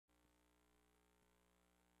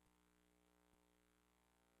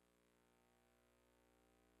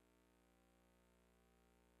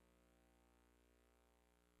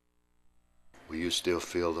you still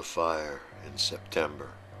feel the fire in September?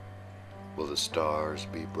 Will the stars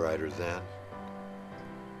be brighter then?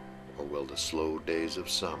 Or will the slow days of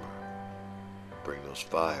summer bring those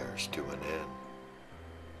fires to an end?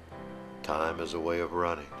 Time is a way of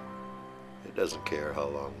running. It doesn't care how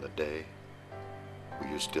long the day. Will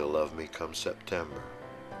you still love me come September?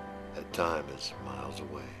 That time is miles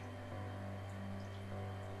away.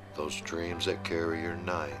 Those dreams that carry your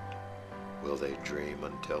night, will they dream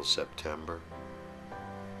until September?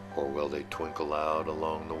 Or will they twinkle out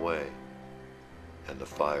along the way and the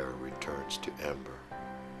fire returns to ember?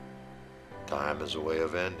 Time is a way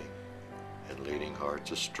of ending and leading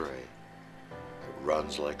hearts astray. It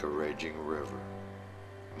runs like a raging river,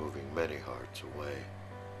 moving many hearts away.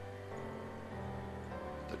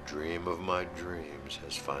 The dream of my dreams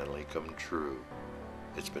has finally come true.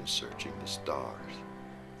 It's been searching the stars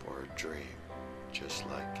for a dream just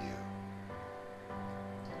like you.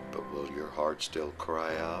 But will your heart still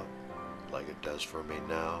cry out like it does for me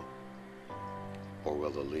now? Or will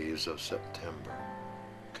the leaves of September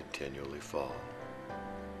continually fall?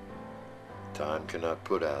 Time cannot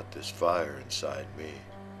put out this fire inside me.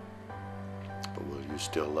 But will you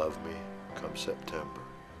still love me come September,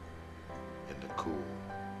 in the cool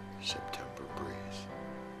September?